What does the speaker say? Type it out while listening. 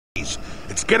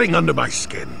It's getting under my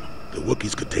skin. The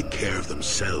Wookiees could take care of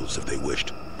themselves if they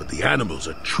wished, but the animals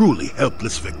are truly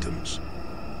helpless victims.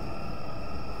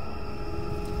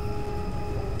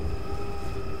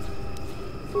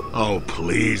 Oh,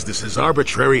 please, this is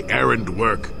arbitrary errand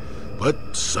work.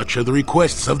 But such are the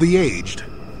requests of the aged.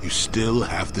 You still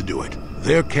have to do it.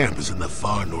 Their camp is in the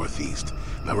far northeast.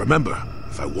 Now remember,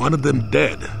 if I wanted them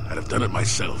dead, I'd have done it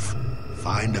myself.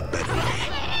 Find a better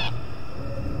way.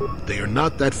 They are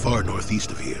not that far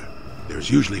northeast of here.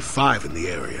 There's usually 5 in the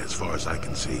area, as far as I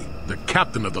can see. The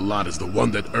captain of the lot is the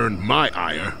one that earned my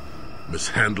ire.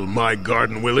 Mishandle my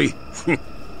garden, Willie.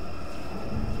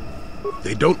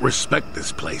 They don't respect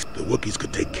this place. The Wookiees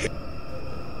could take care.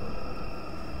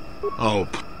 Oh,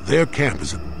 their camp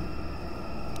is...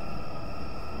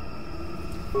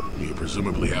 You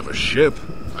presumably have a ship.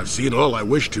 I've seen all I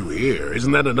wish to here.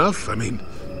 Isn't that enough? I mean,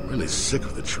 I'm really sick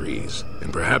of the trees.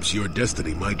 And perhaps your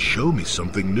destiny might show me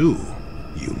something new.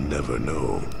 You never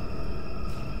know.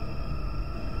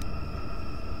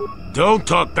 Don't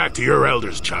talk back to your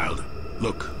elders, child.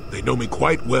 Look, they know me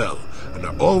quite well, and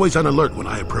are always on alert when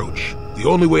I approach. The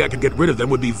only way I could get rid of them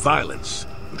would be violence,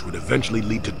 which would eventually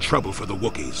lead to trouble for the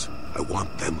Wookiees. I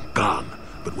want them gone,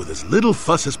 but with as little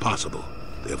fuss as possible.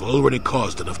 They have already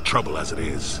caused enough trouble as it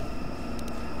is.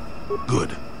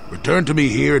 Good. Return to me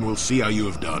here and we'll see how you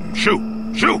have done. Shoot!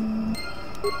 Shoot!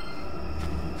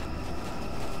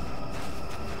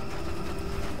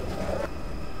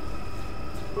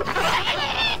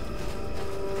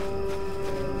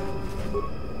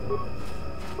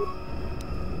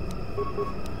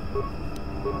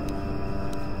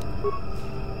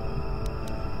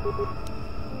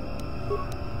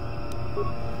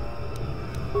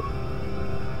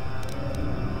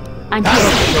 I'm here.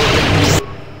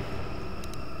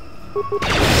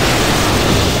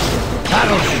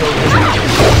 That'll show you.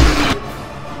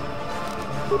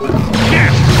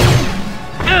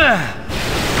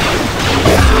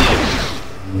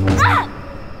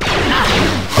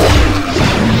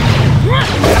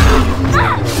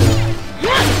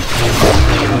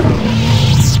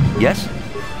 Yes?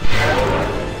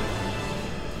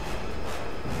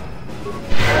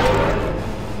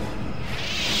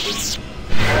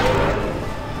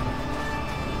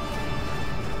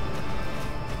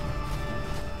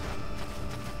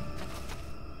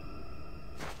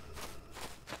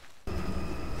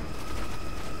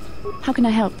 How can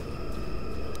I help?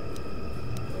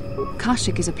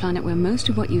 Kashyyyk is a planet where most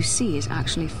of what you see is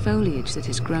actually foliage that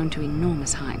has grown to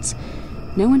enormous heights.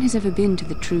 No one has ever been to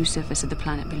the true surface of the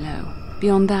planet below.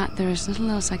 Beyond that, there is little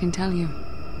else I can tell you.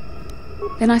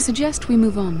 Then I suggest we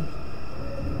move on.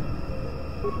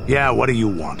 Yeah, what do you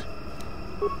want?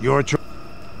 Your choice.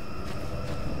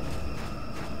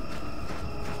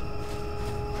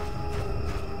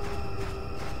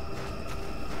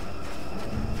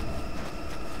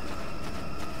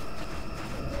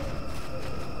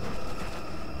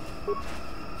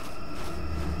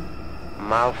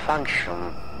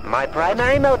 Malfunction. My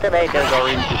primary motivators are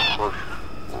into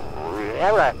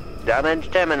error.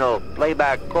 Damage terminal.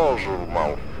 Playback causal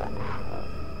malfunction.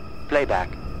 Playback.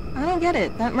 I don't get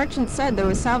it. That merchant said there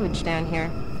was salvage down here.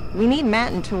 We need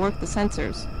Matin to work the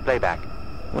sensors. Playback.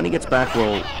 When he gets back,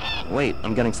 we'll... Wait,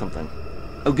 I'm getting something.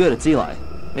 Oh good, it's Eli.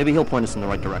 Maybe he'll point us in the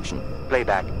right direction.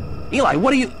 Playback. Eli,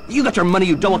 what are you... You got your money,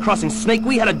 you double-crossing snake!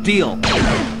 We had a deal!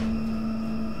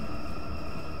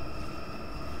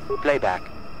 Playback.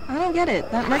 I don't get it.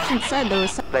 That merchant said there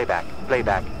was... Playback.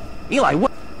 Playback. Eli,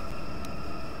 what...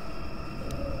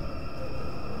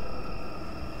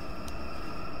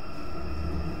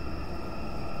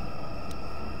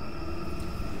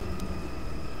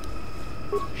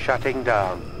 Shutting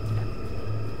down.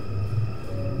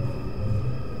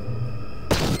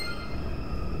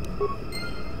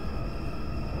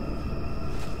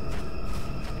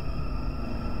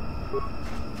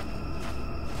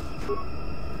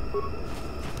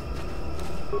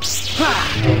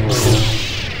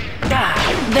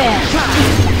 There!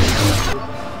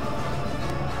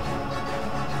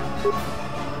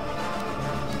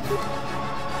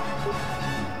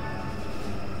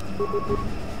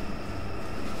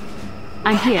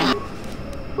 I'm here.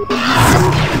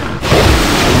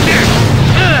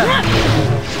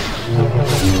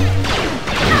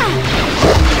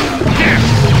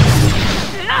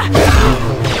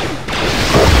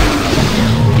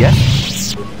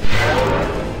 Yes?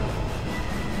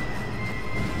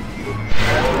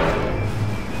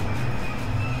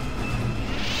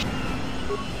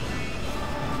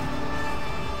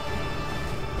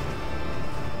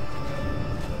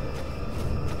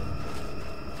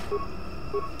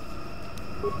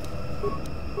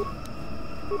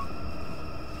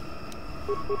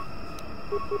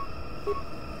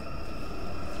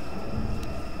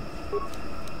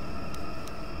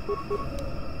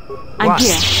 I'm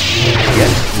here.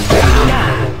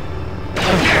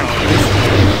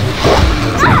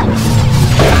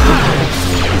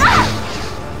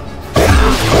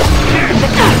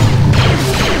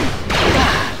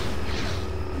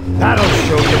 That'll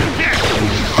show you.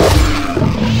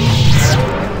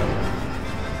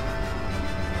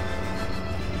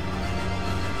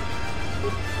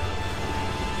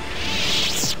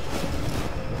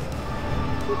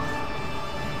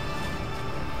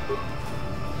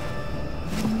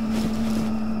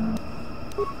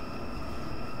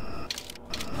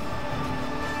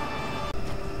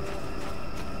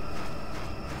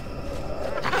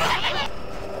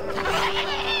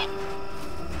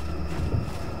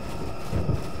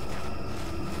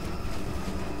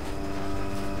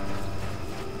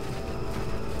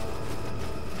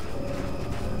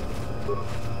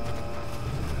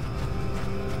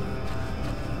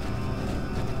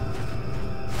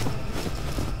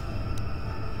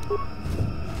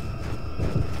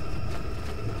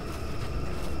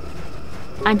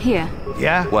 I'm here.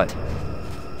 Yeah? What?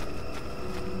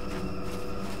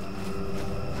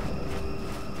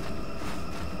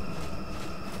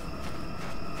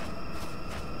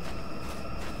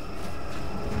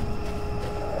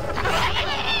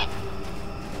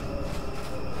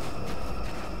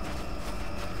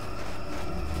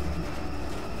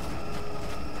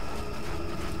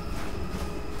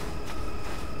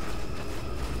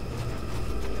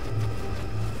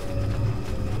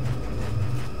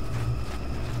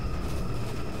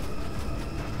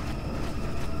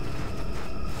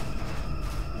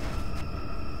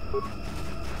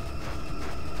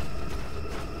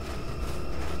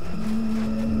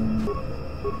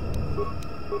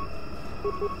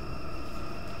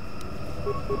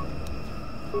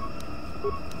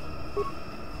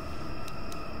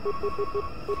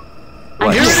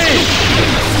 I'm Here here. it is!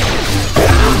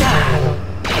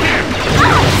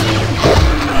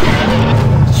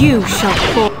 You shall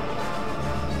fall.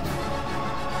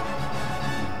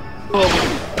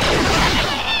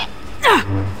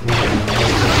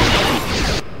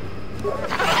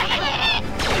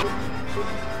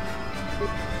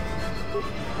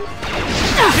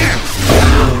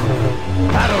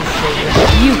 That'll show you.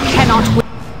 You cannot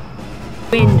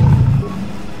win.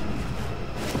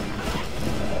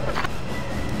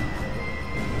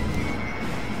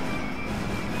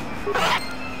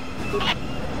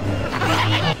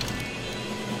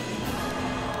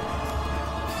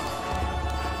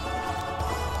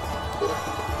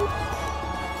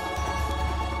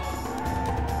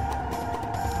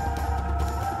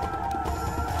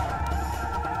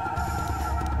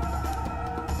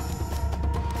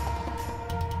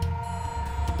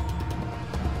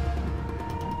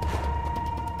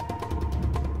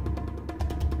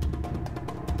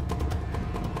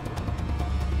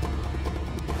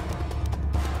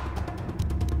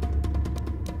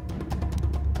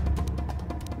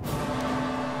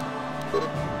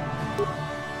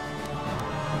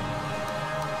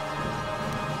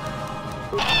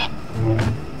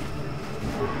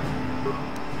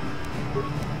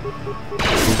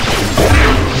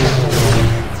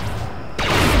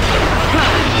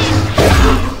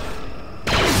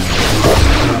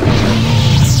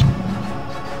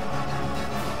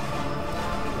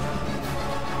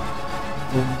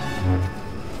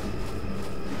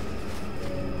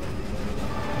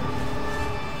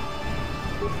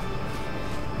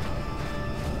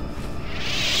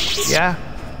 Yeah?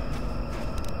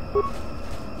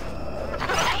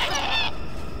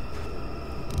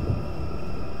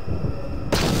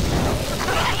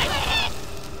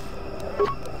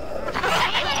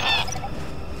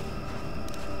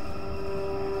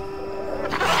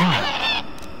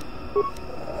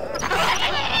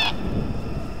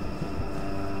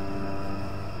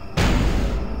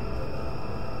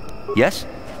 Yes?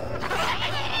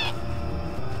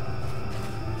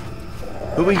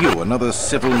 Who are you, another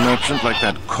civil merchant like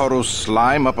that Koro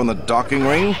slime up on the docking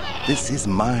ring? This is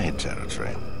my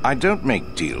territory. I don't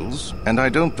make deals, and I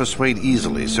don't persuade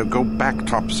easily, so go back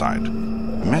topside.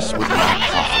 Mess with my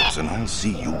profits, and I'll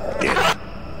see you dead.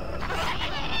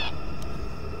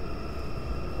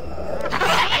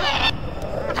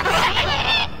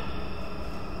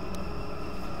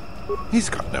 He's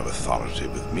got no authority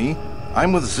with me.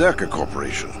 I'm with Czerka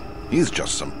Corporation. He's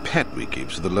just some pet we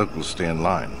keep so the locals stay in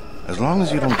line. As long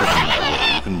as you don't get in my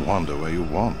way, you can wander where you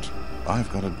want. I've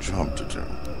got a job to do.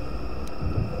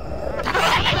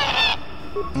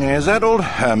 Is that old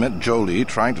hermit Jolie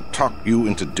trying to talk you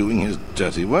into doing his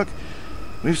dirty work?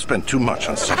 We've spent too much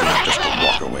on setting up just to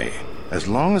walk away. As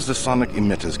long as the sonic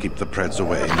emitters keep the Preds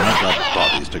away and I've got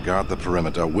bodies to guard the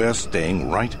perimeter, we're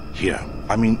staying right here.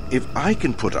 I mean, if I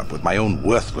can put up with my own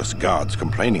worthless guards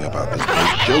complaining about this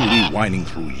place, Jolie whining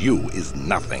through you is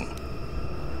nothing.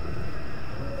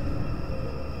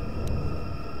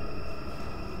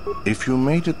 If you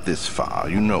made it this far,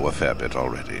 you know a fair bit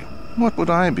already. What would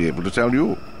I be able to tell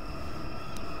you?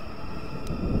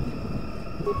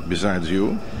 Besides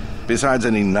you? Besides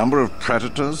any number of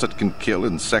predators that can kill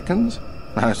in seconds?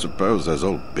 I suppose there's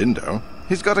old Bindo.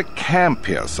 He's got a camp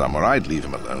here somewhere. I'd leave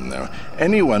him alone, though.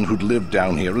 Anyone who'd live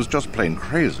down here is just plain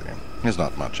crazy. There's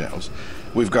not much else.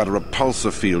 We've got a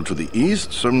repulsor field to the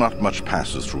east, so not much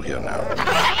passes through here now.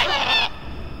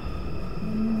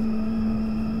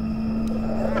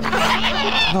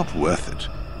 It's not worth it.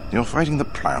 You're fighting the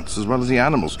plants as well as the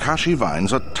animals. Kashi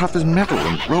vines are tough as metal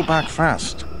and grow back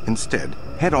fast. Instead,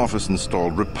 head office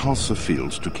installed repulsor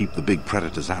fields to keep the big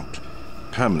predators out.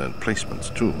 Permanent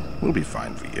placements, too. We'll be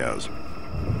fine for years.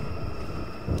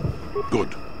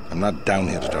 Good. I'm not down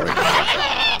here to direct traffic.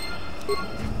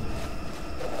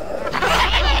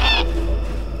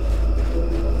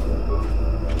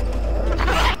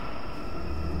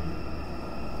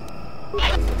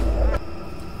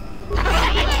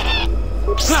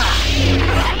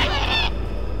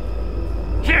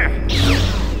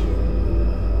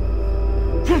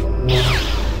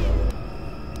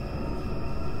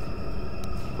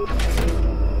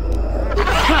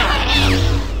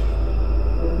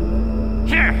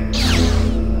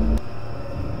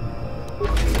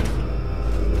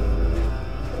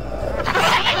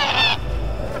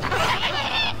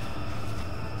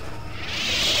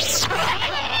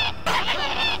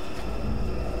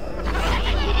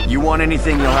 You want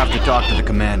anything, you'll have to talk to the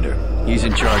commander. He's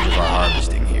in charge of our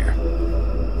harvesting here.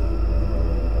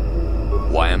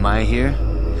 Why am I here?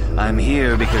 I'm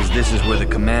here because this is where the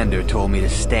commander told me to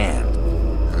stand.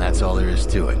 And that's all there is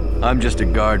to it. I'm just a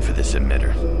guard for this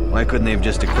emitter. Why couldn't they have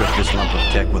just equipped this lump of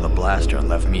tech with a blaster and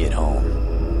left me at home?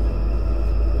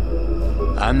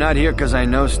 I'm not here because I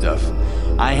know stuff.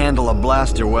 I handle a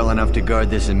blaster well enough to guard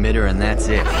this emitter and that's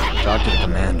it. Talk to the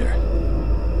commander.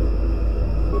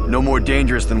 No more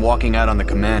dangerous than walking out on the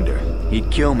commander. He'd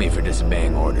kill me for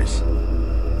disobeying orders.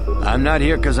 I'm not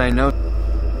here because I know...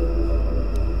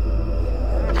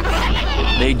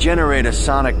 They generate a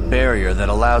sonic barrier that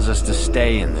allows us to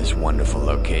stay in this wonderful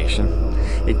location.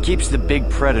 It keeps the big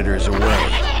predators away.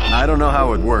 I don't know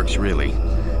how it works, really.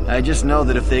 I just know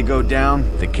that if they go down,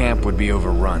 the camp would be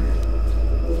overrun.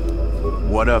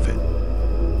 What of it?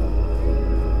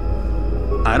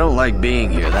 I don't like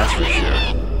being here, that's for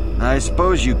sure. I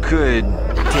suppose you could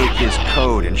take this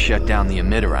code and shut down the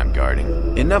emitter I'm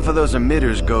guarding. Enough of those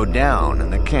emitters go down,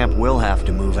 and the camp will have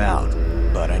to move out.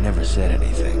 But I never said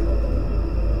anything.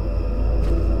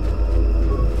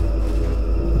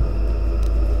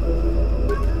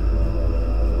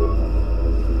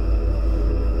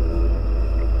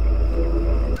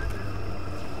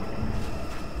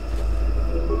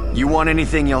 You want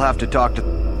anything, you'll have to talk to...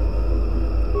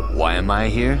 Why am I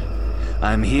here?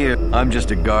 I'm here. I'm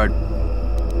just a guard.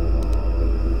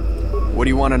 What do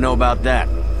you want to know about that?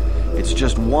 It's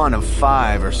just one of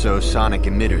 5 or so sonic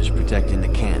emitters protecting the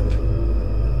camp.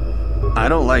 I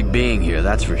don't like being here,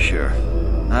 that's for sure.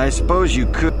 I suppose you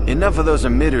could... Enough of those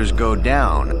emitters go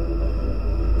down.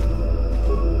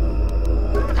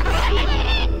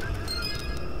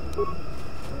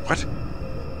 What?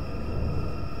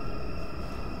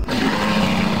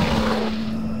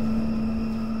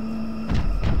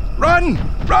 Run!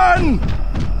 Run!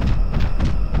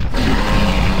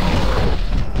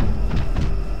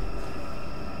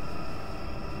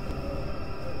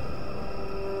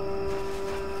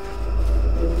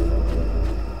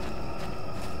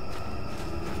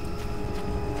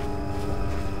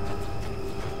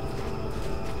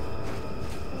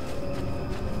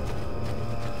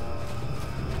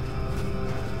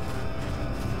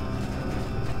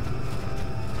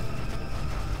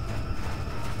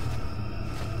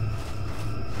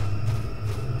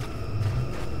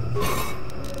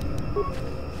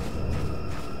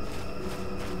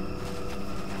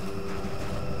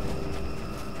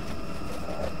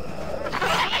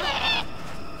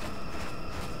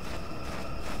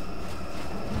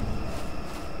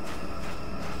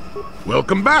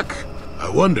 Welcome back. I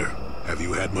wonder, have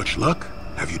you had much luck?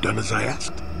 Have you done as I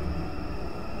asked?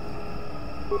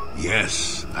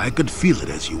 Yes, I could feel it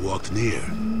as you walked near,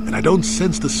 and I don't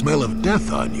sense the smell of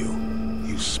death on you.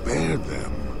 You spared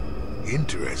them.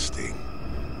 Interesting.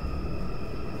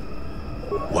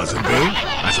 Wasn't there?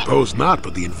 I suppose not,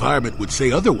 but the environment would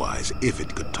say otherwise if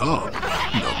it could talk.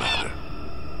 No matter.